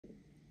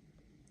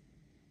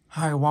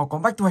Hi,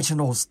 welcome back to my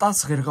channel.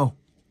 Start here go.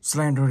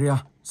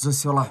 Slendrina The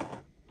Cellar.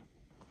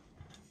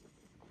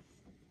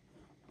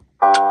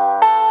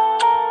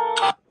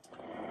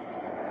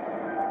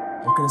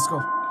 Okay, let's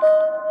go.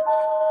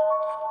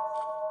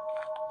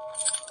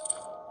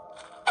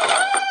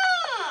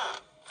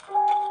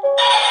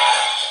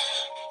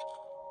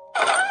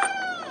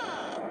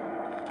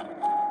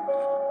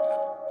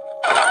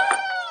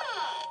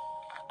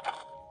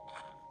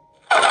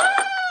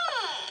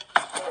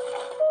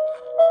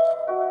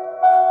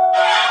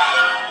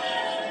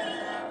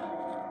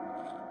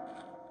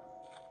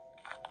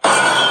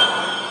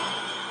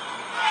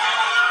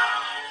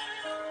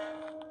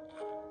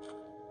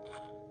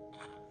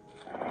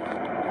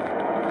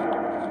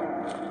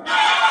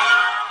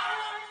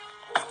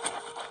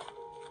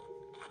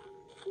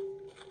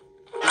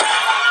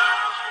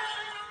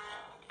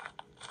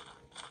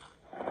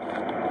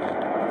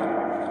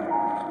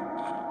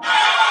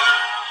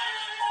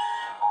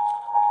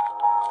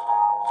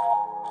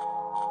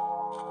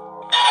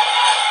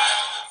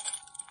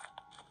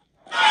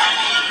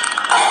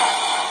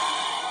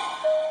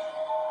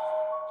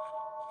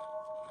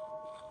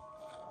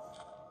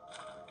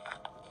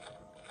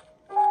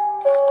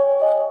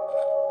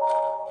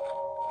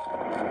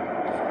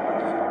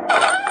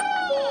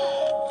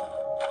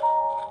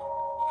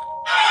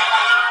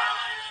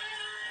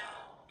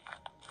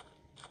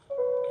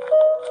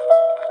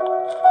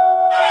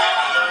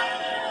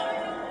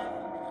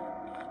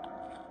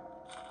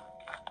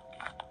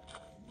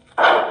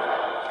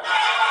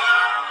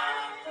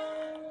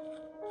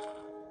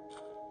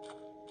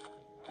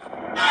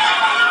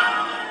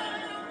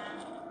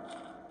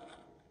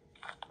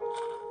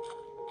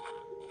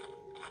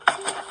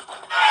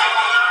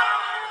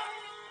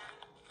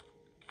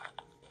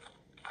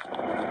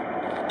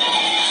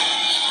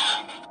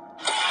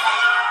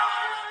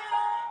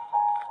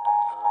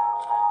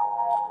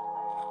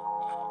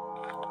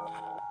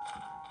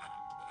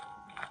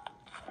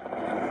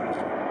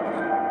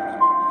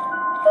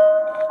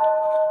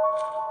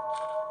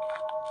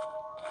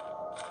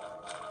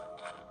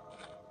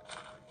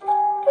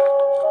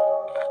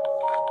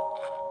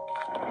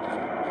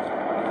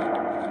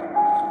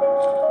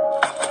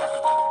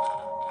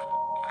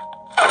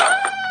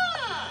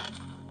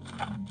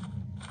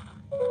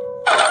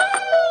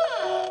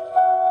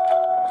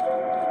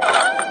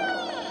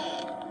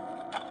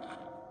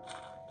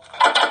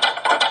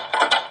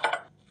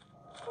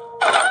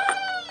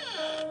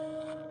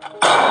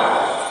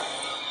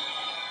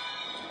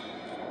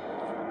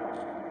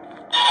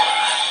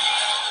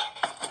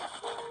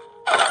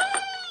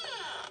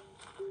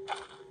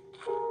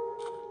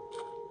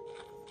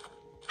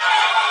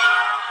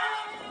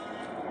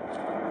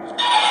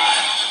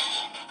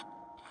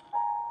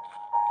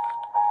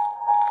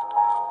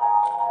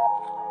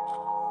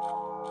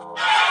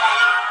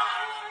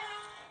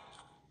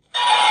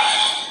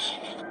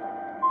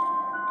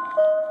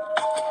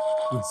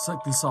 Quyển sách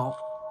thứ 6.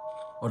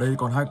 Ở đây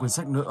còn 2 quyển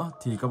sách nữa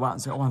thì các bạn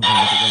sẽ hoàn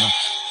thành được cái này.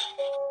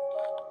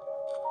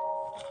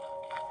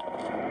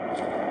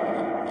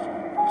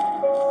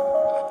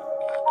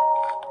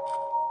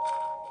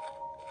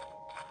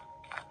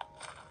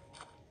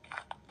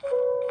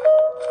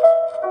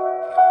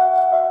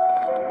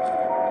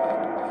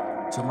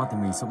 Trước mắt thì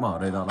mình sẽ mở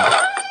đây ra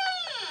lại.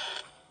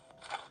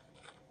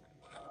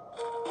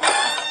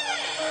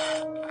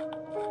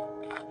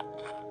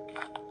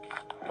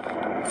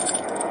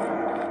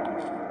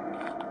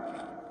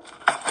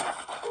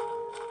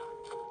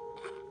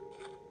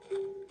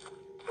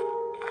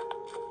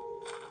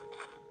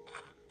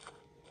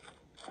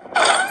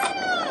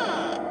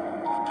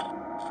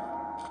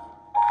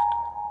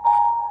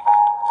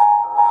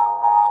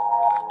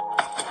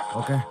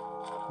 Okay,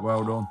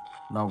 well done.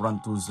 Now run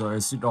to the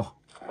exit door.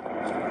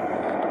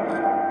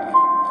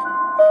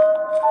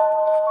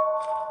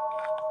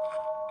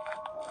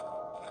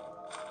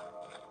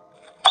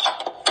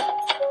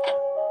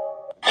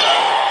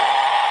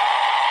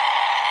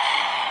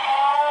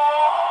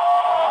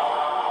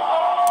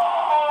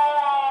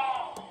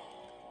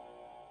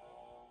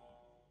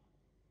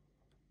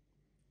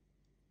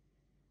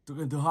 Thực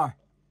hiện thứ 2,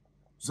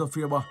 The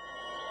Fever.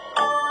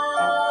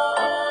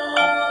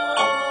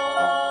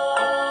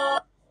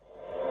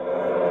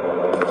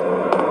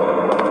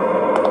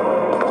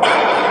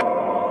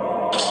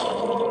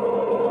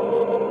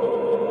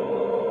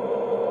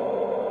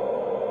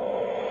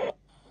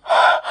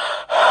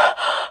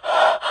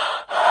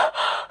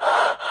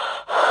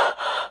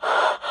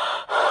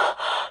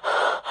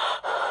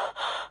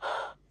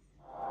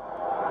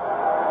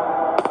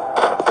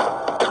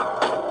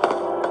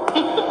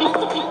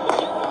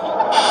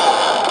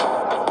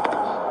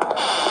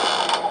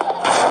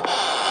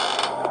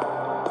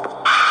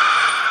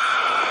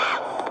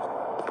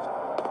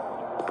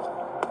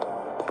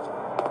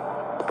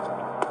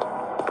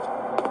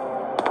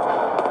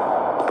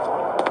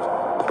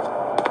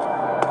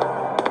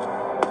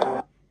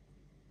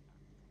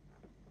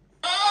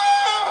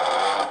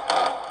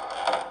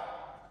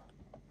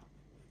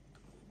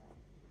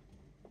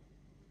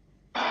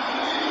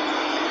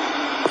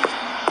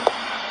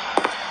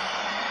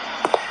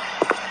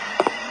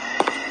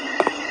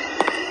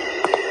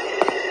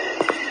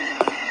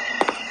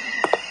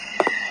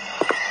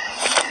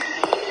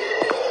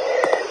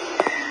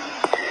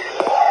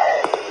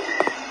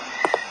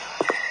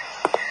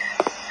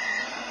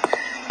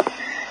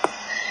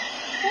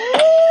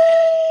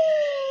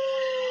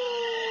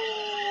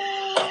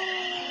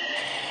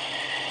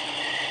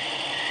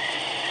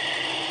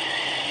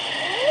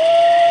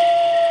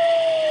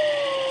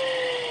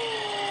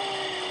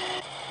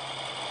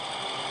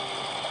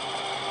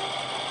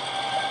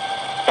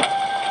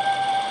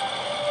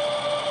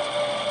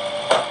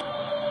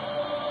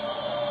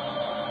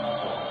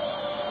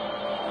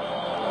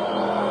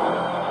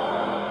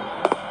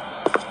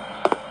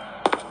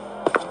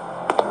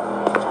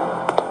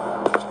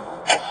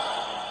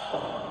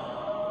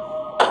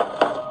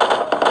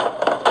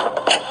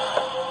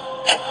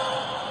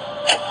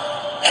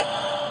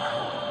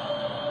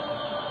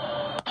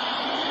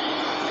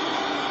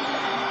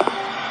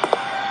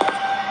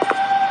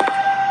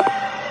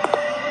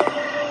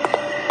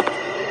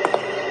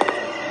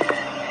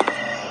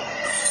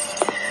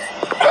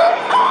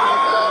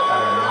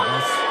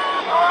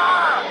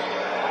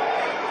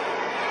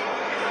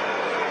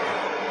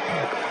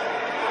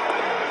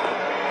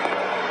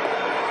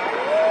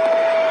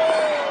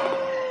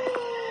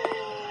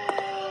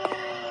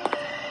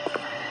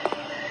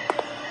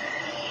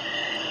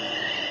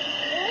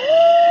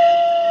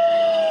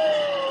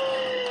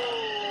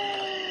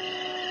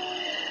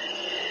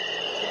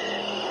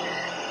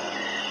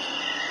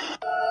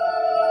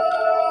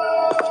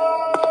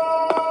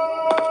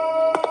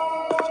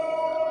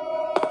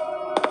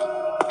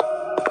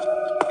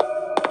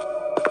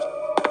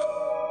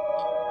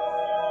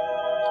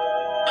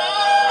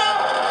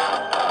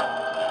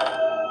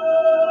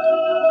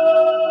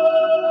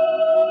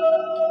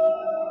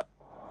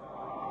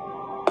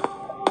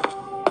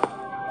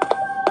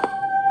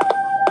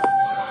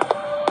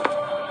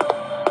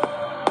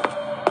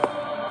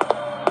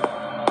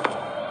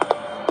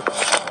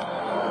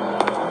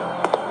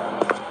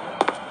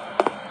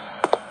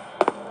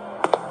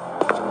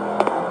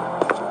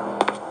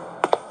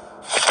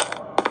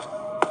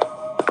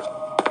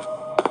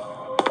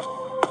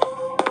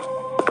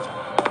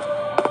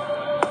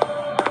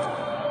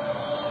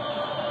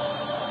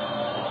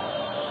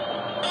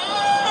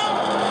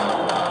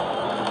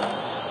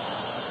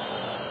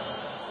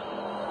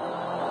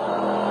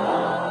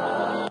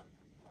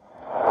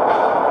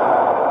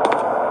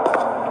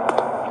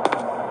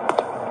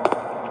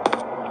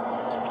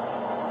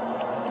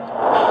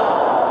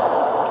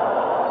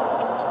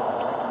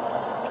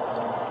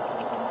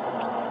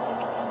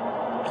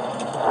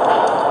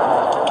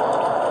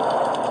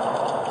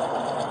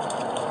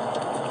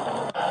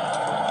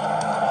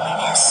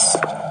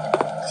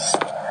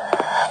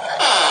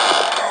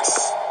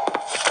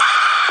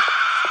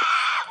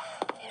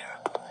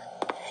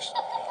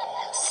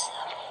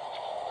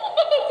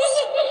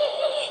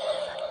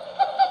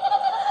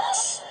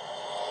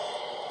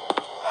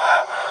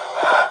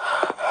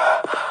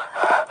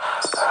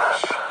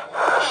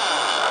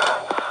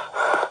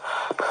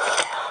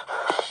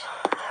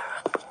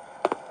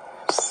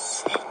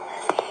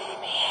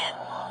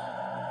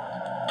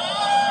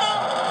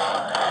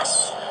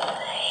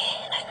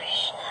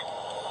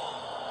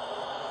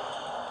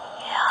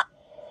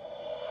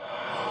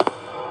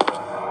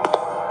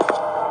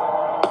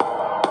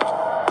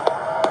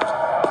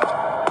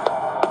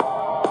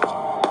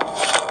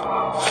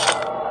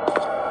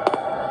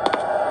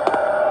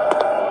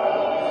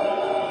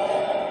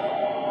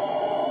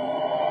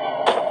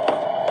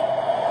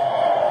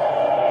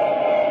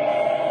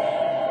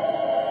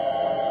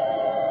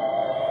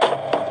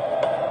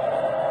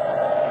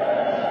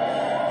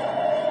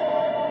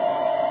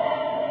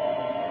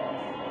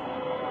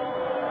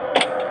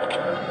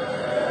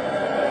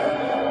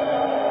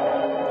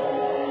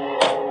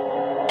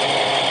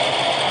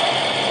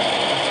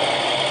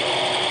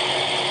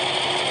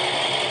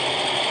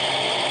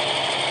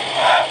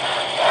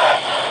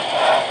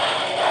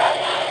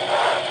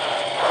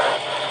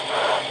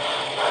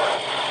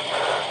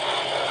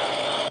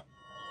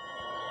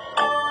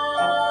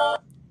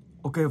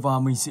 Ok, và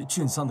mình sẽ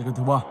chuyển sang tới cái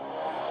thứ 3,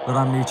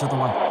 Granny Chapter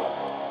 1.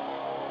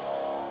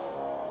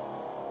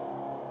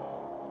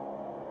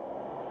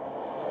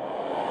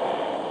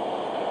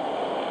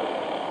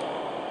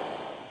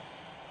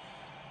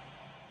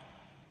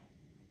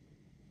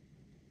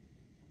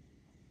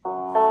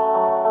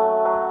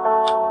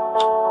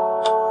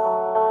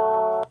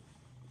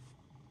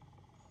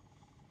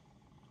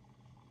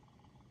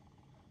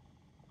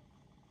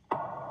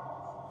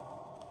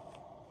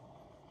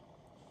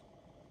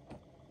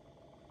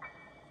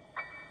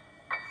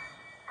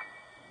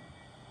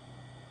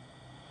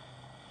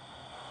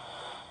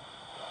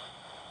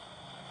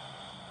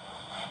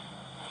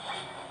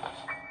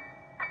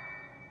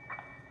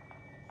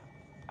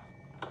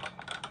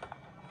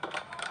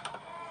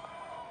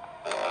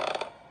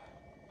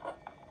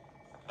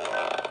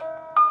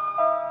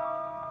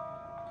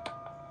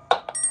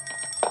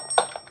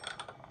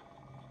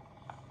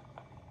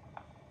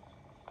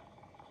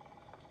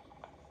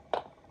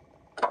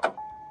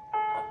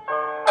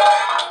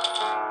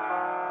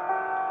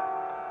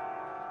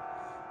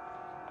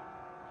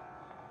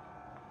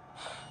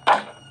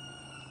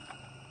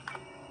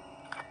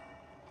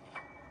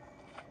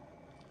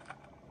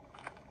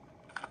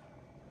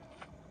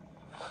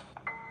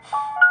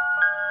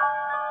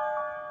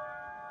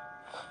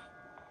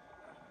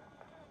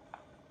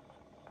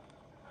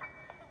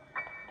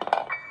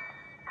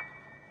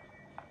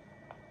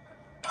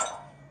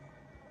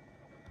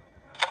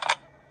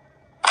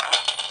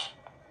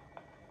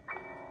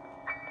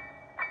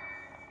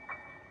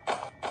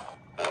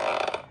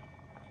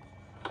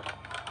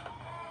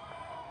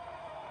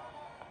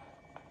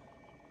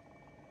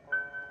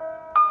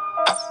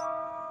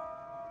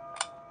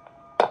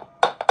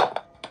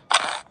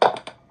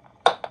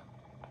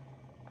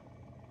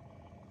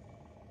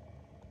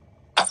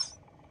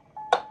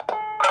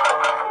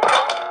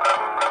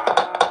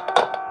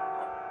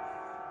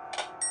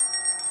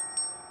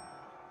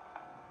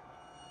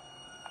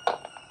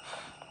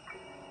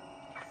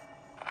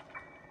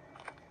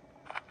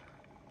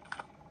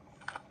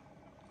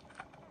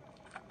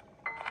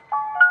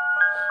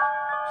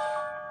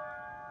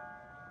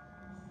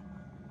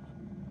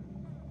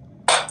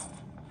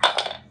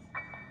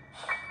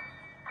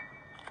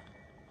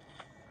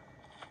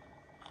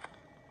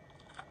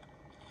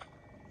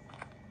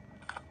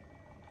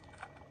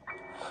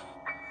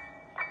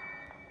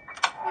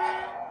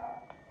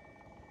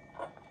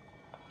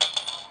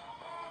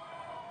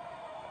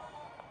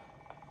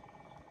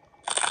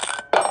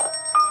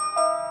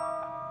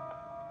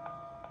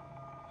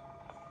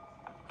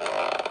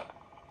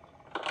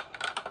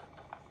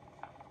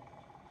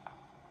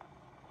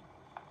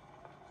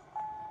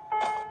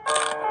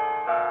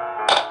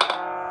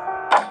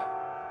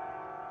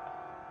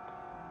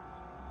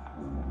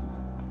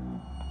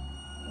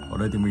 Ở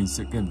đây thì mình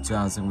sẽ kiểm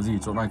tra xem có gì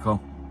chỗ này không.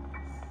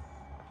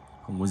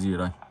 Không có gì ở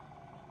đây.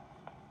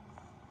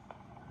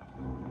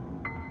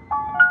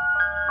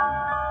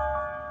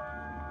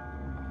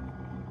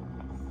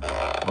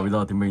 Và bây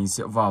giờ thì mình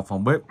sẽ vào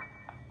phòng bếp.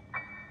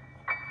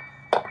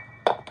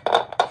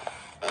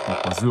 Một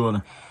quả dưa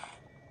này.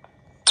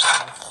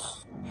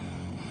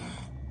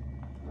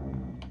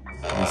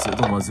 Mình sẽ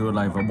dùng quả dưa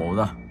này và bổ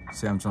ra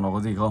xem cho nó có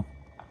gì không.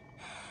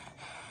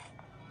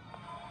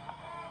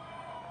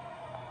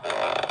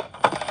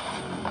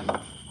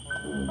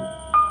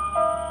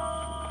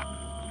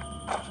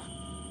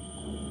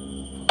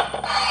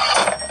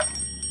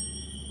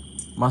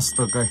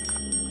 Master cây.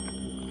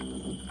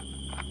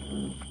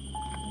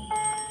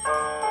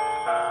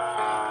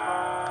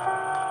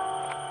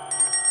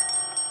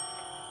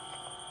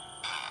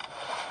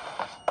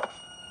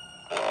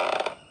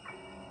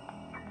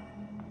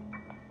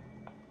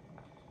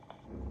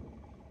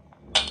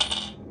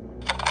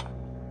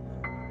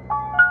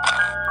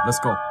 Let's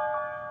go.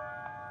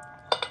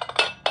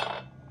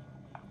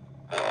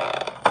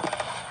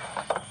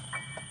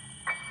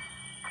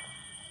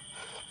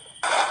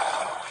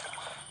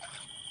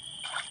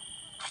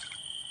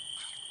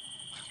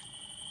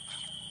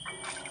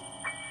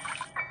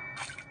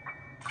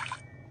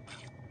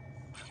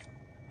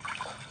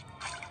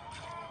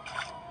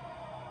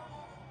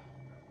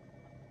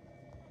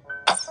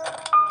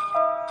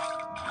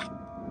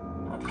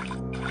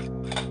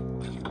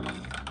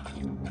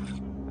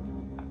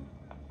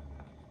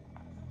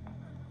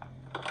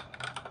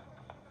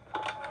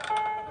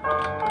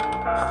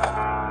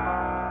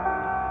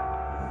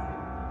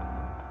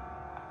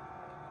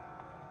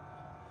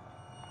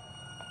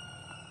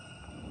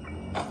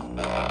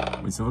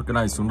 Mình sẽ vứt cái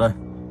này xuống đây.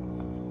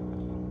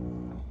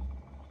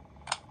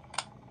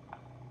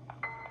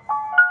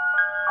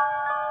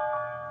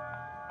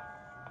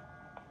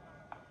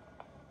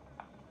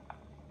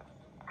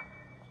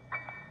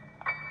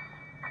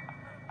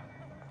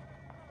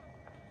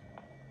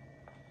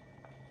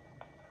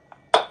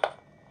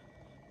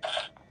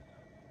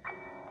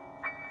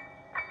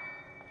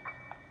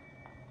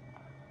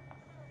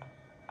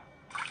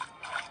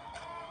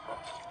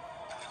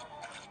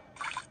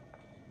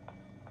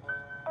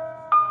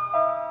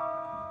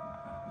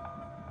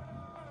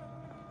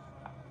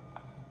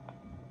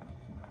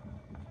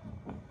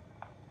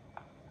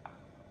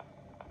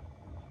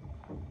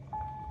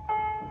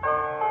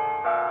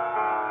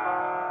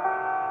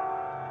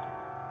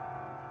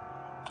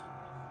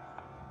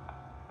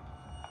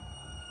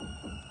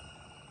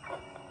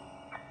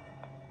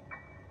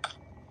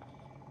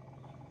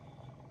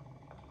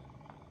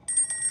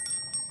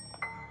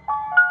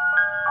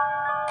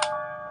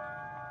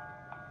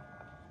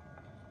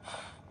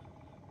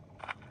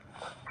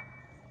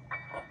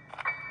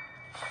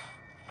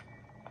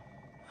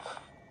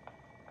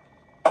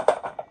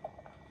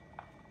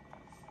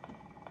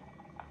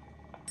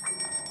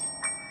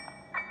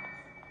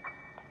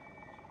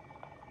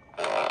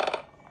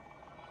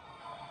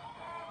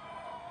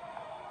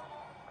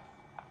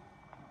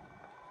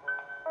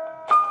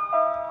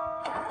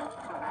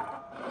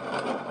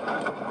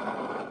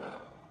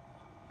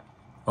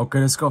 Ok,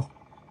 let's go.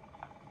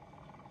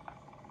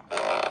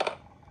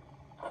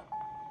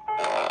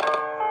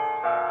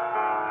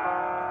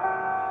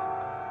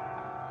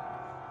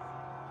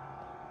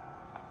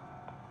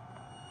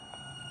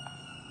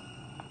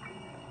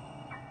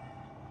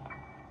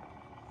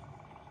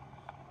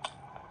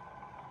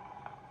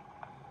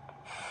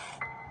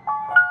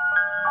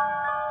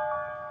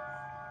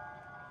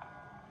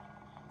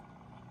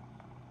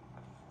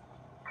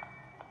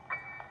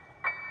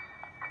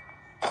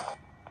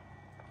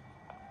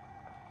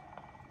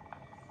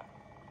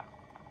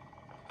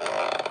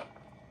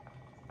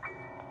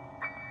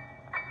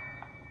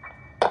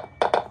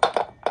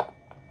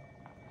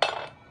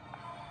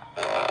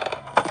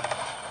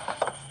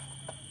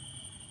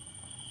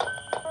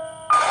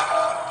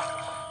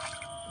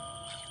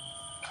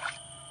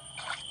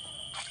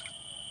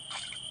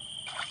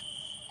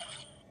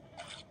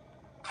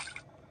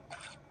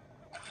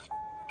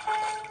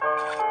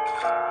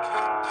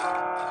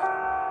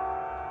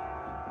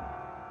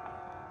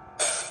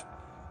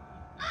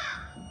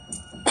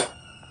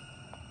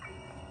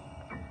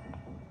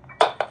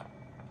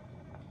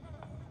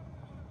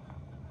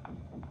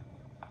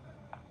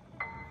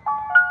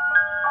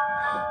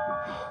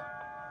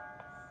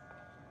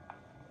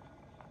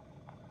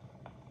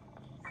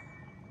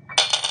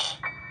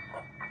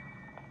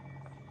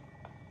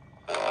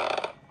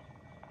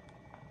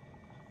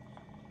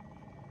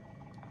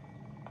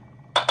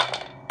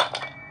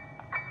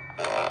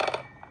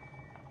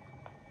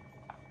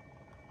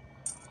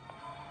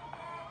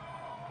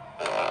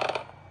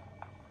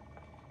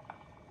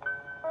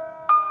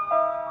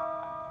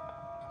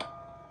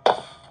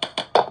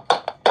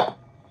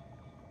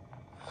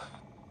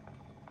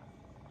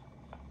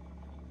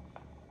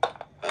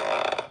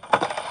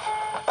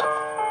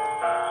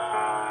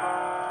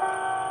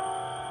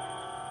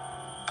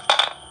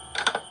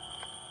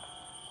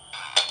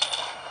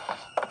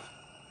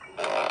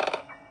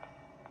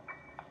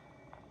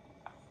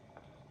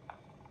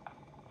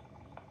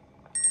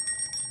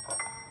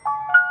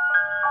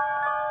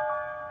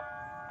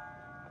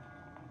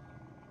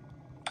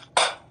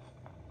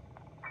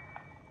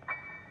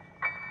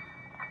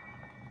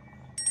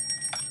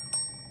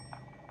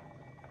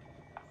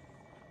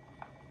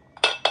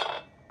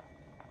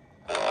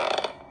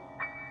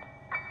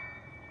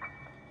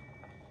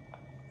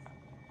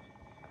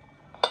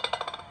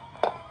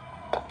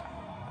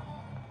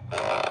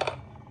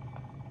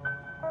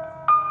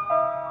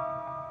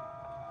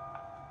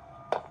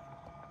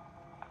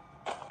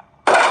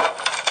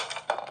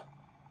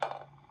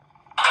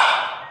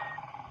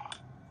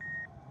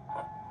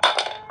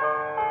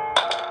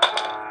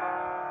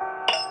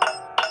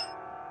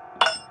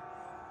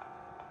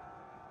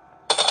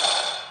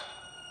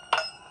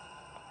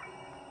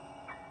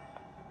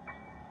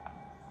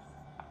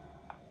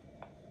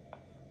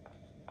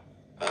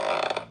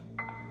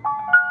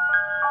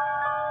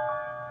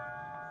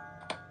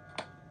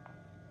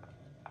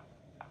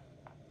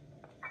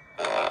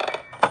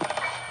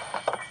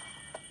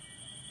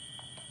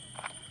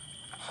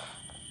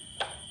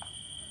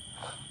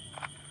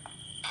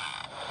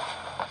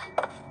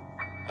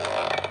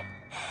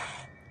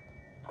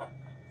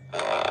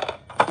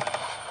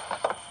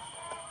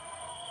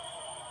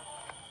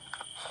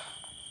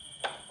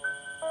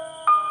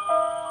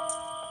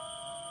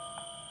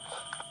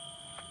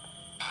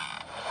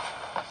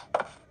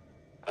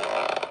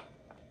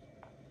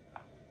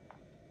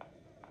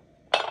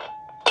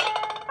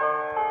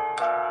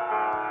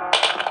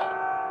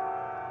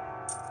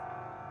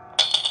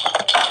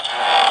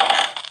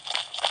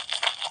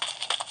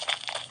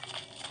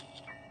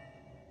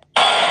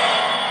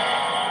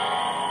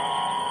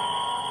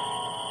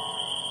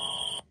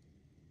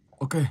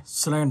 Ok,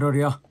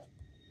 Slendrina.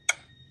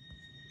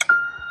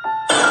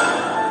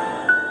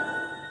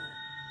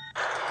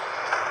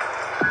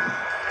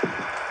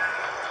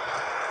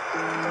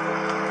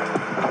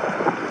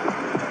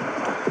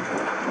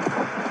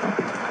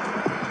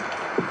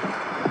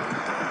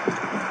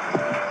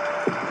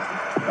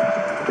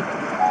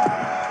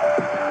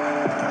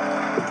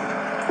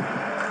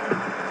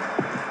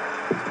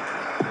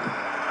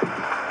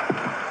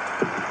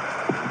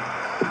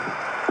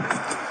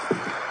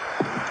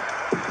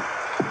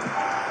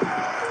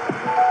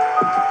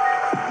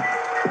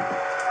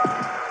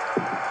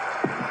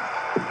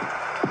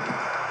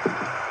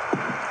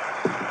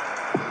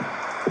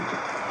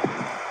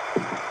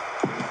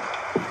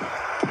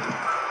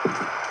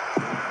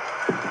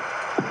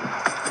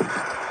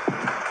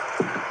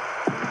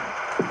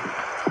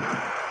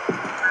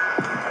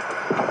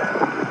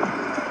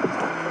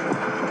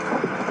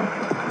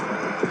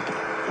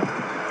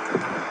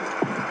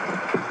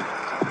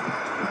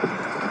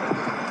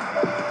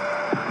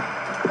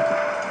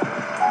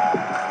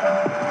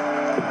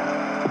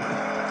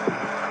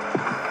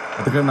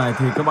 Ở tựa game này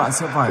thì các bạn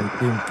sẽ phải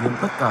tìm kiếm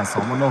tất cả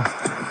 6 món đồ.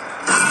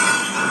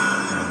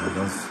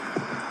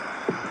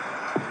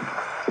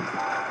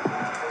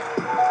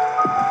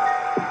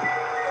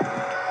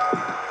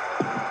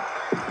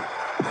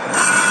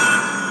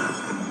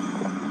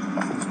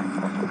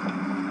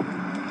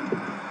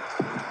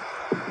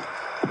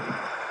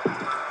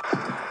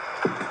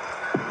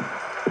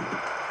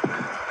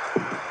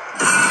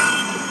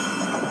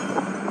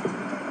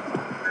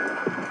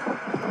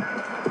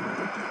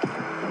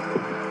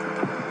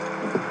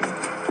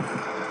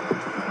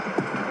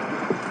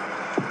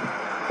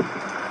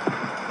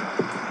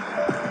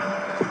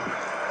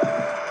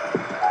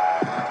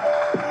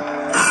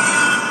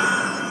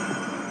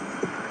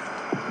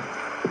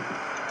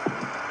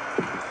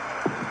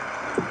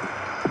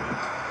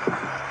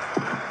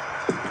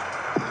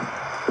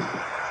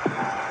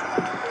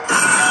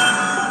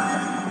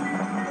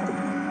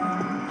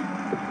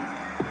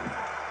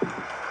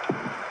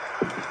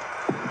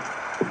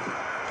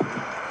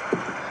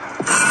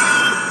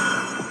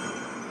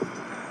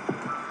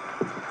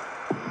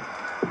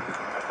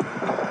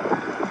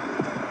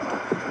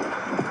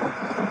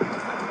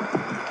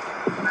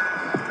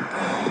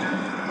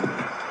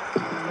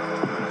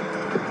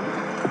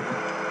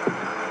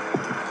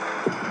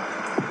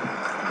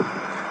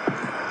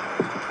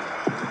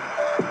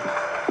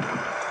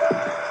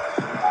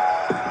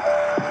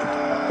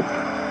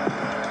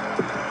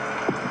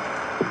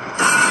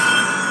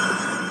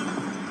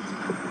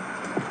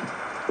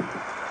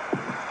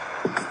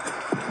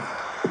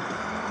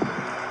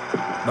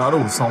 đã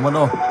đủ 6 mất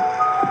rồi.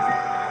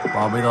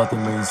 Và bây giờ thì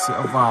mình sẽ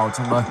vào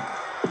trong đây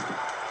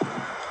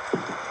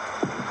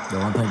để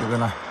hoàn thành cái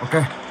này.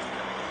 Ok.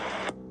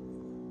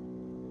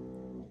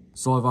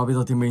 Rồi và bây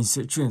giờ thì mình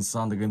sẽ chuyển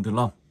sang tới game thứ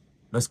 5.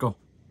 Let's go.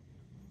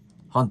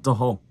 Hunter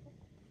Home.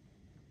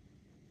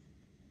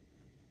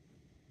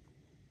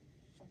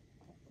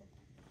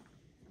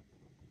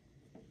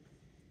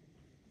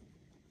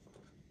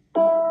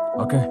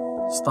 Ok,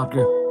 start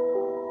game.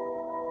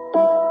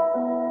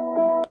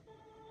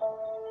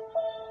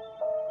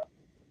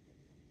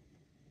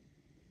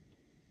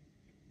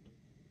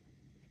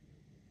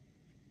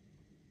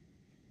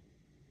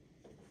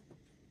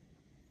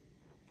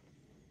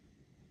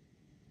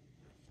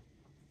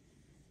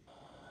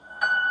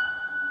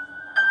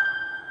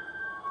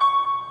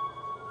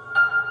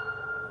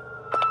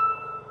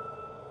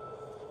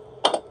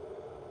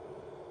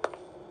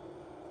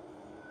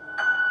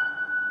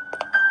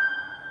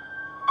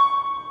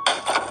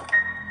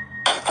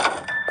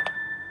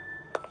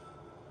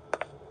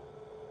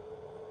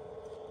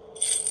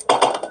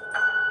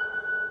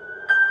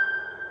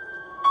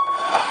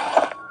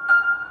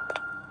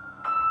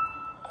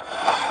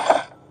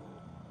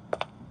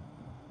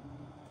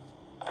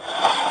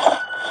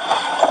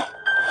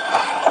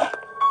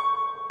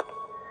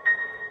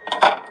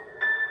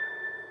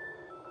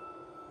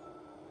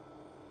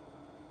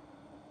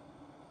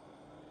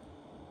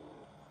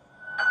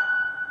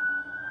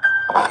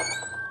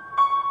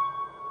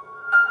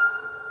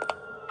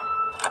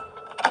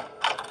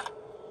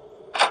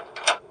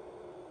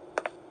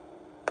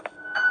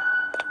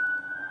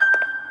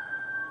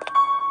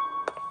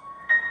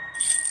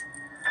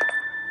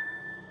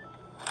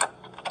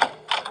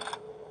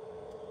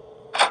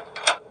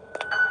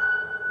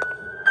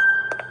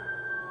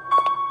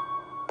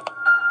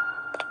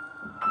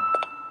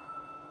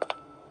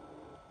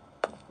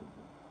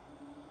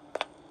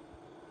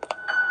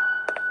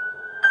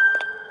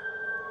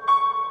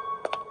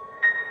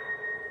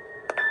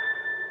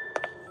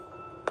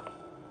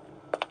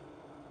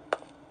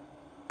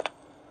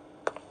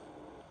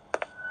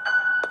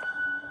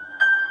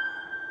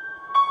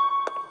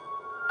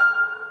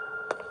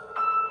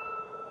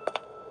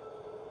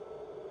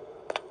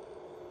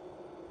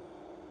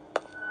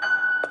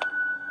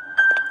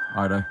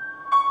 Ai đây?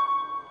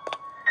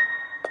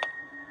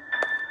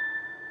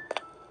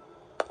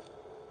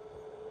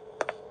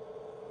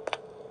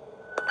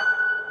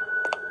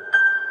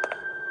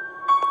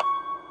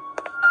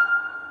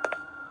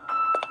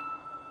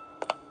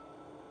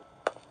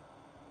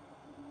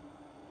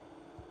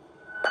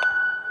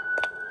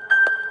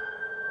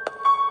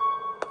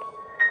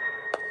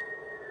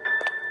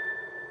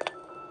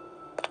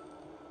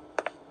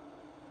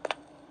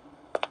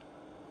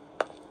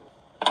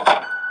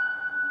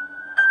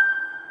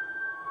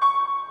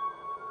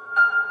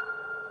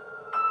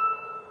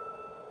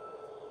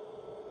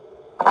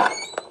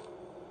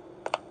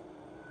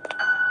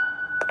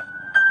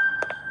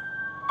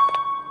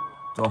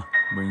 Rồi,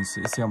 mình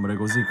sẽ xem ở đây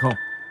có gì không.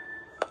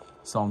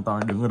 Sao ông ta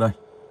đứng ở đây?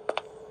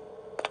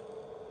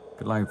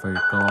 Cái này phải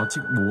có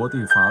chiếc búa thì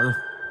phá được.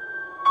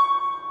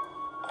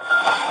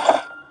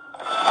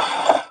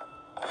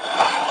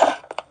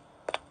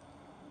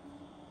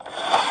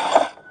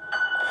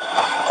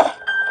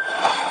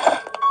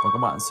 Và các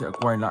bạn sẽ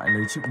quay lại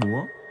lấy chiếc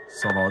búa.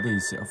 Sau đó thì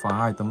sẽ phá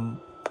 2 tấm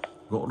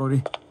gỗ đó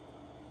đi.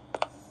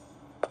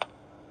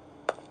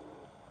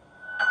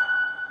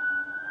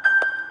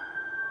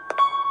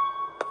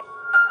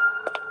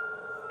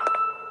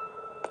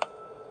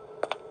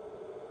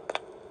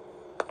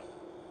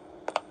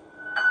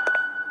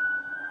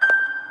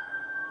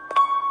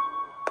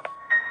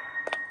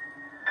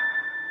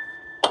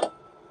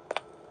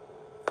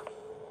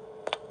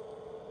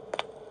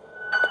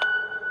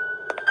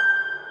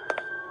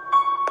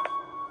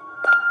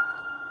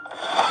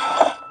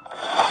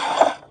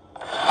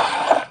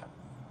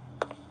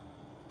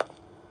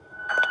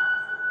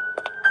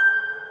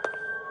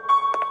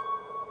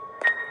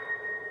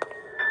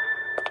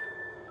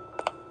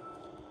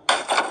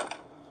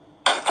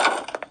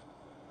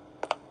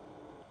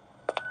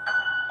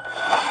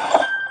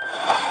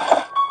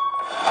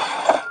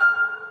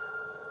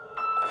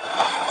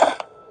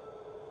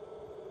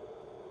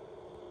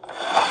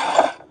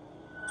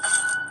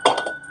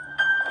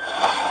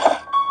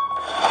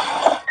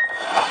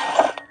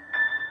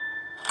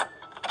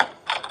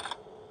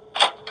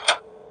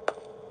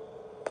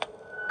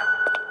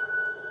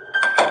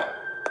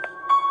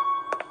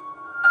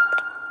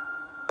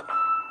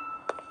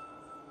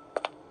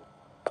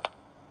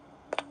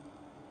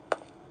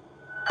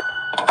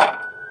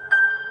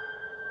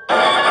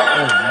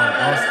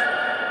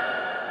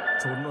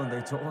 Trốn luôn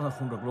đấy chỗ là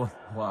không được luôn.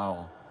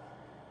 Wow.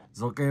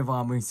 Rồi ok,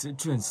 và mình sẽ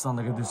chuyển sang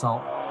game thứ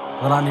 6.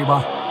 Slendrina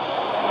 3.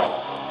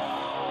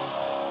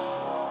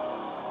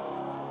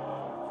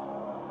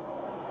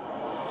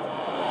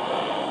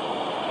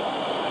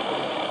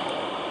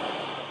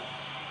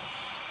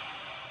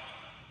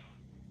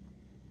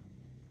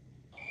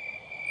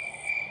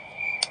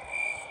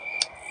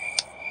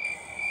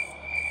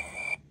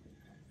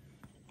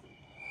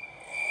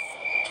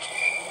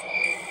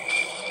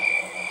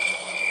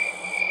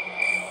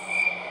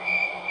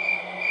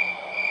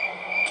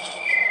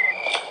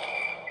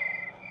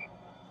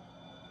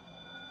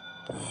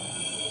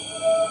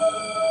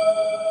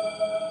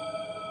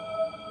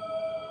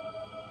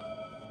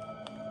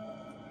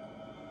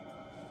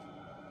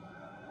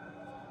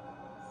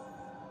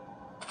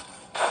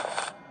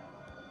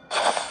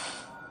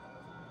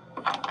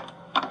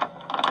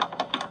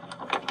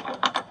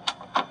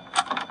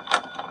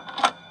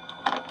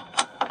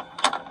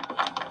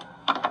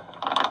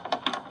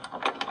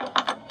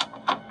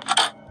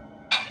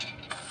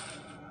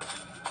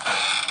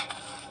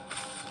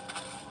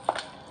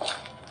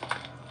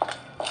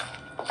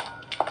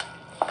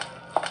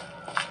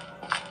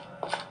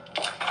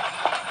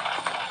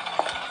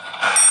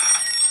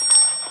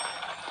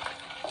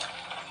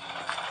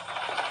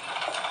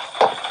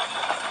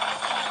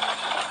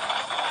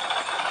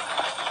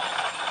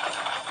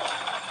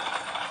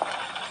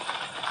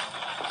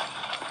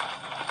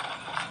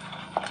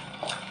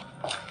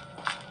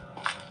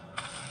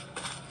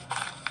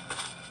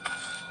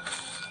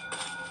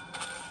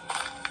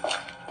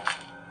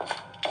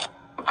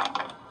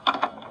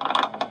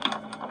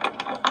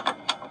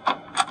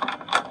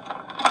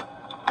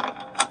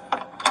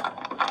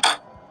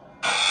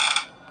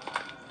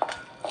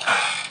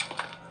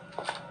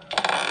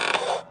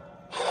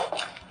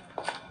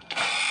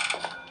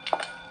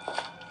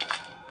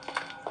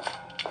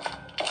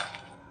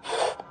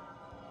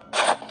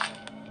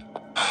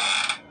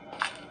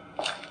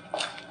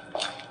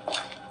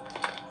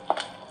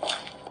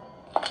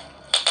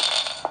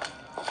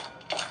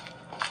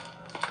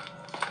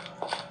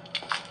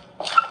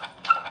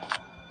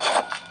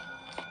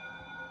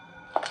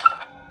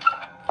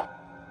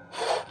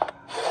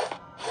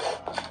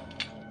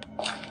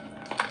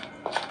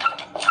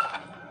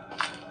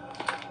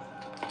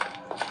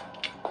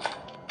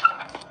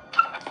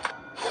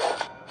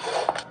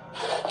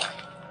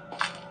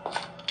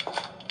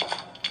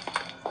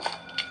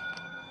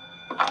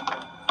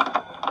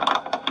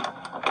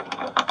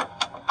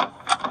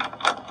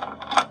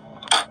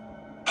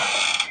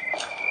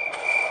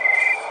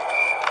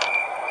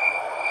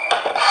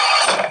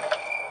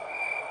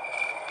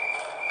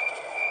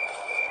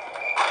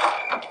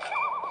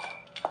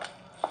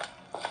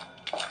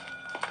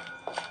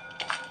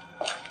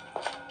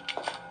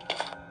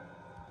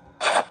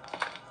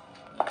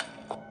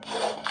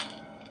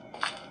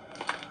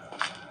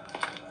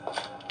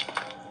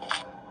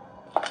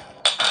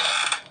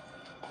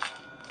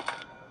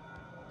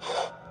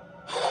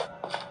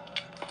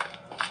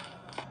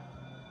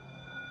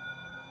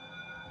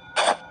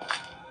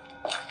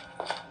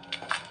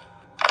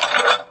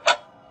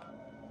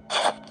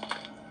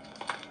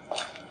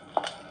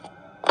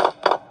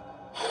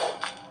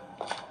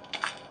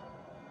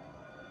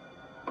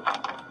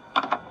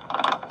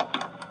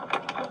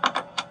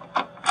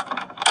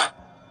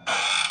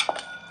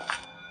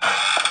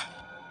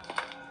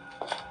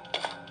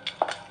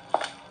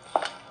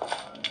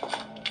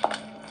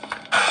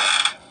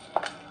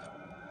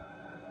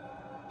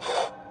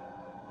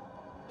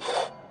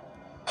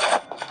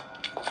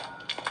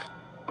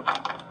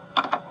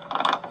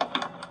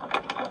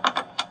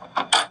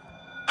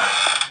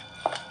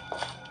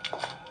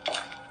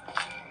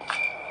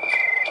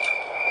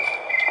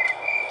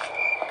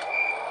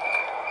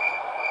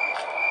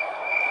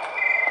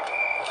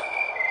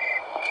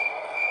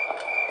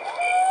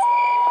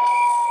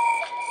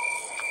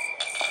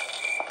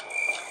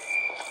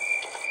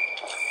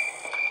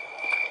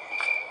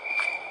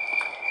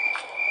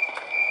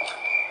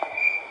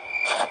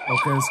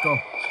 Okay, let's go.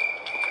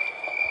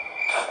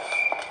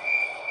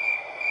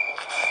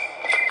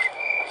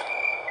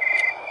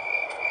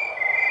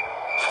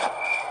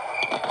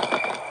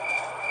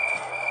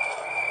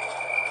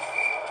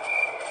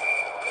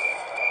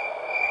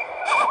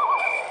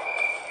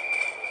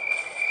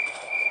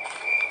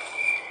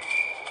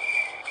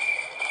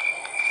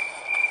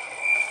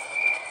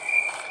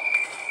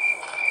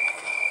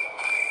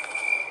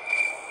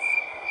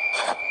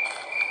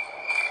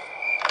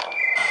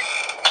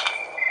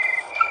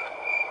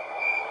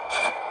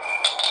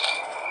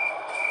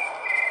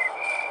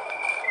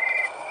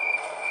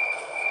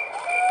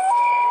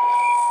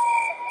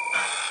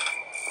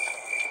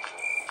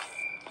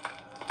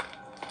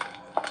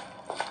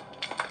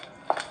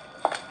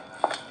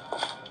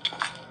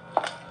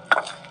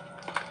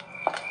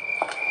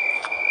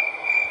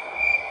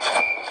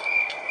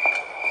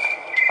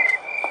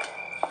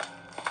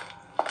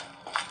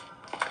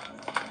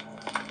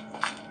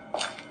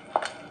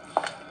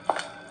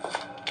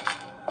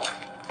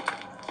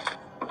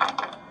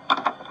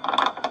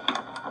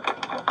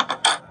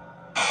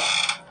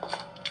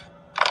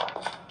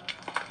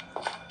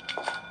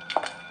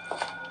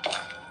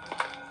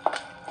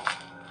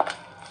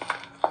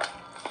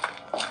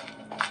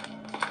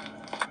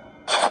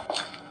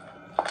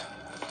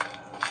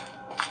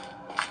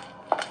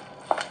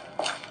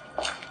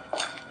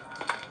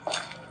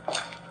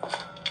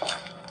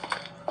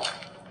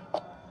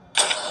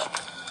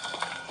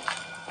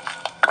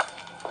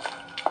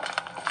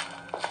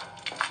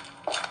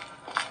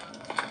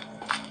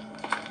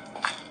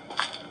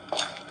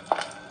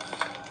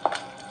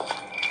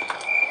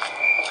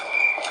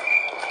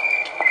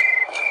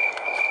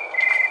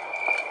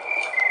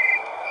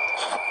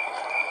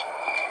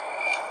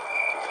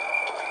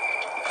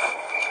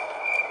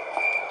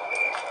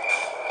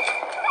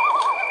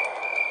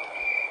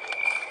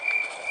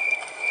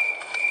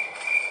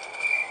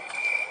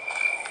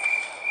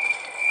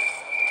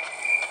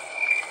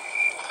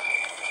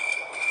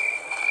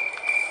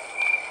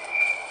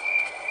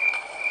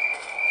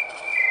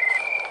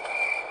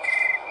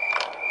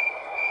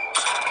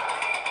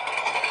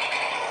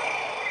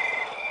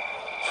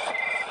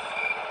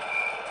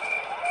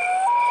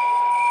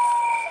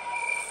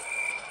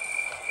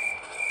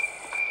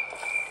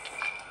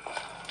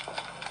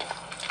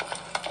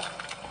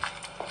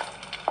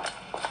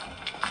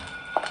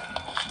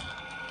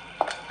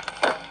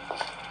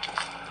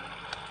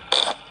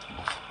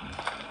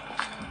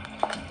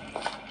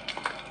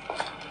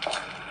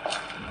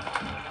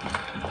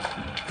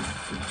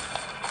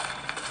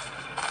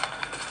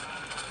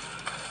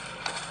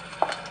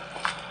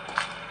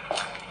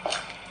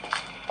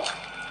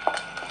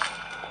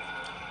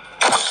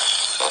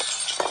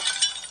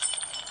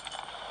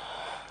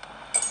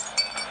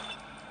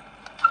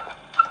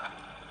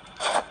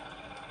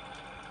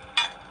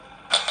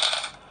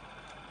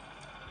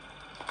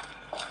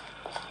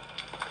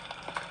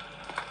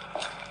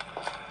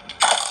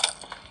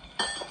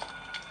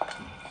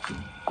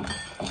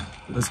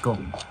 Let's go.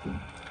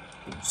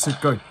 Xịt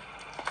cây.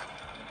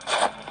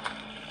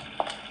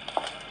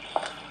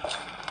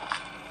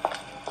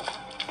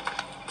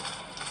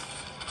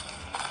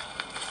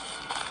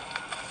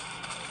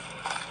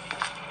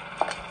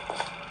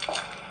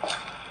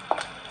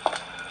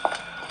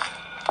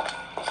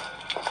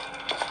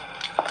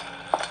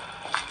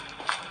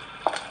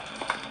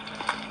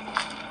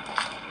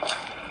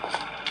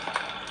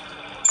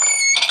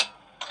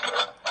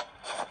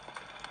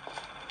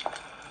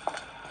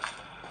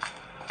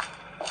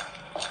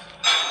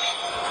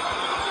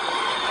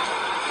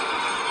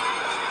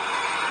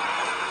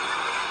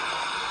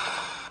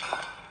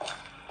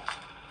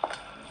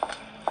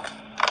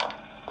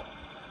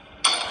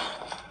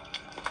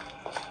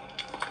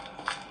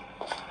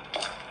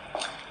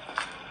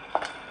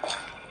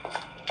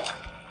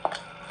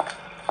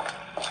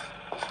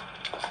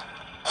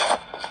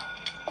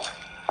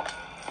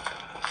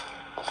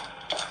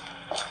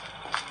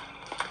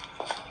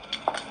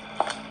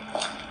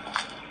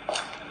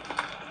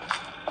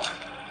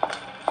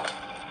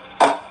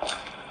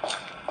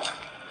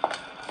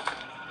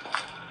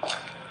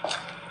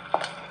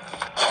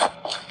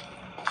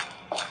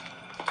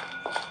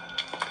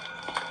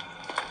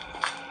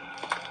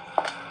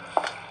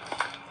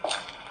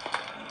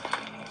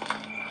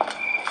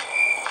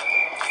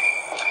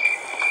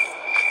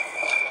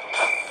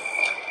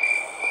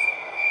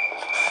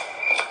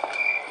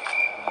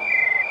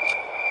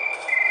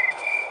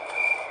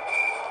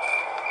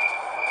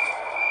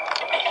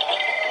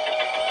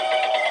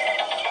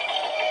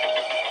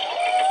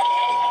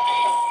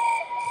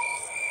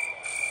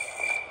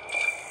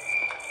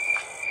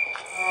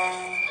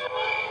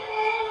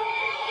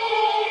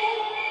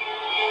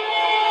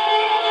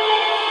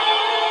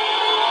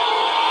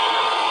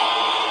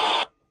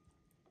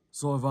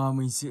 Rồi và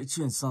mình sẽ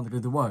chuyển sang cái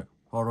thứ 7,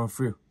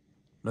 Horrorfield.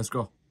 Let's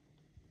go.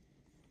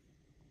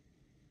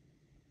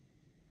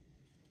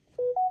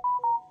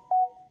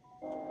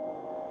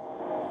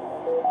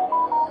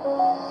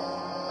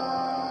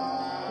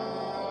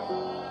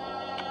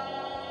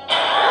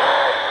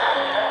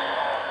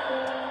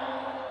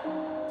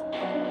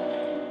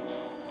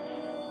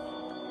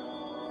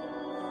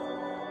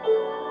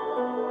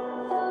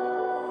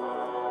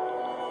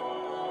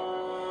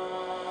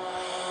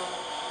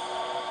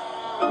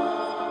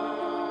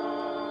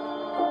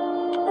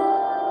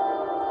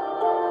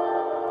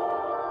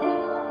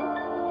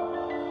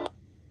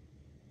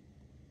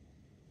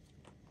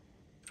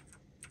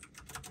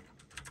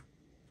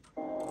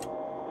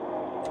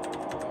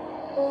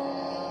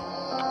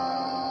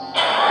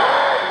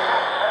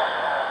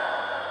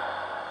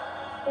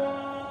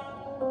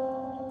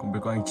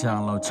 anh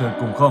chàng nào chơi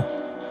cùng không?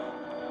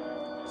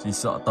 Chỉ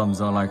sợ tầm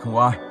giờ này không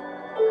có ai.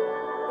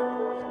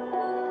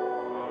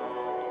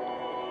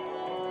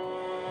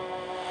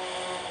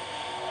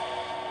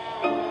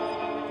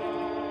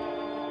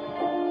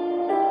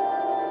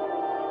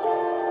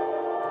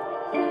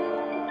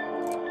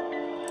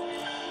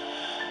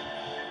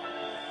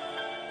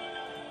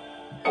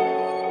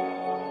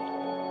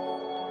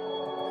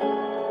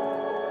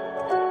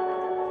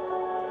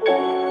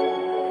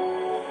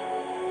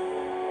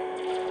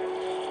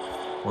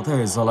 Có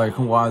thể giờ này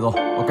không có ai rồi.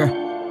 Ok.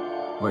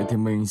 Vậy thì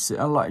mình sẽ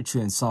lại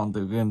chuyển sang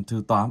từ game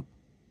thứ 8.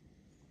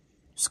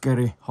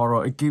 Scary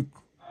Horror Equipe.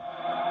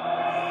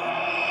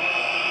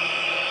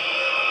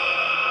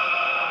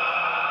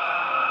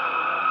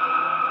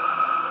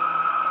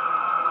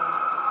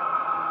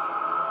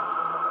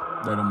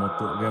 Đây là một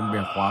tựa game bẻ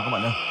khóa các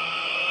bạn nhé.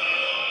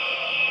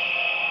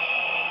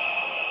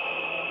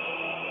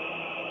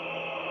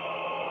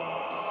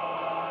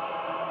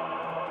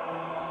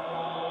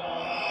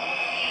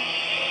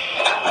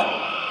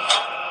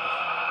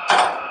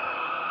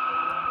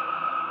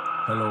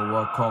 Hello,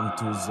 welcome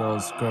to the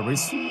Scary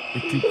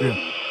Equipe.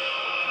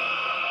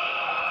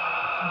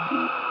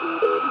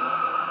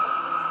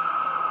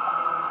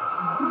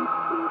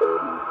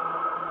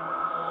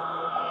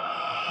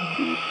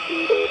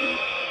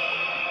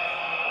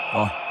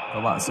 Rồi,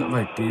 các bạn sẽ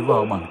phải ký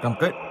vào bản cam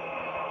kết.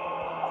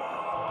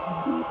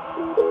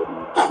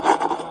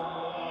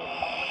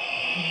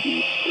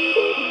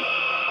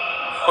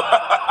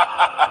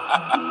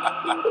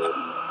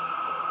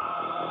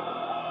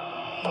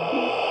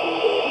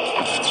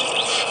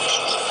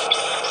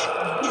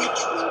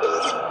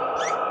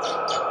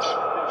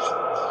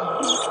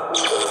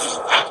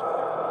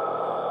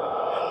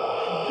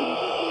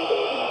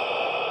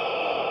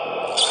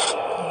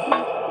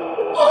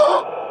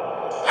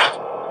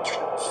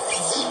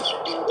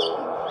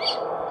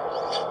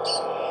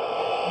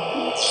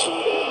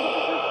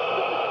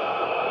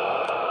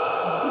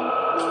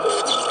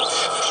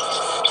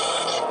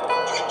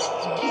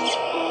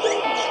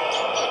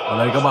 Ở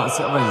đây các bạn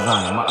sẽ phải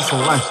giải mã số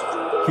này.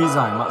 Khi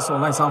giải mã số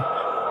này xong,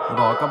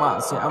 đó các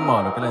bạn sẽ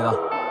mở được cái này ra.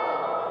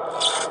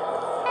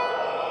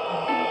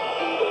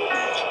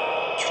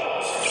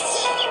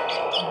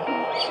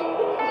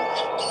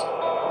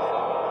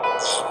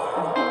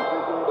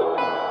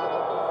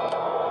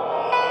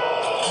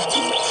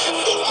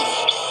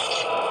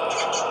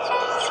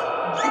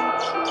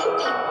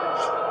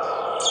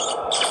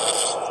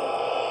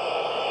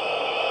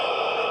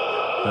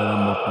 Đây là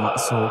một mã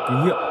số ký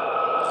hiệu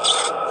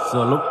The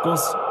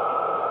Locos.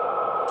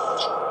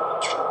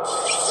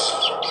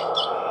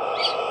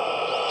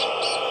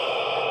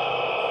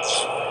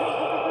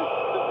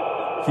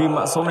 Khi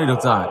mã số này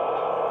được giải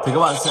thì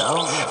các bạn sẽ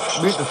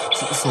biết được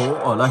chữ số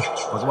ở đây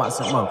và các bạn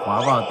sẽ mở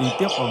khóa và đi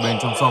tiếp vào bên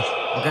trong sau.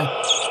 Ok.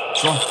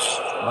 Rồi,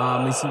 và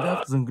mình xin phép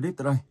dừng clip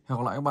tại đây. Hẹn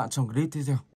gặp lại các bạn trong clip tiếp theo.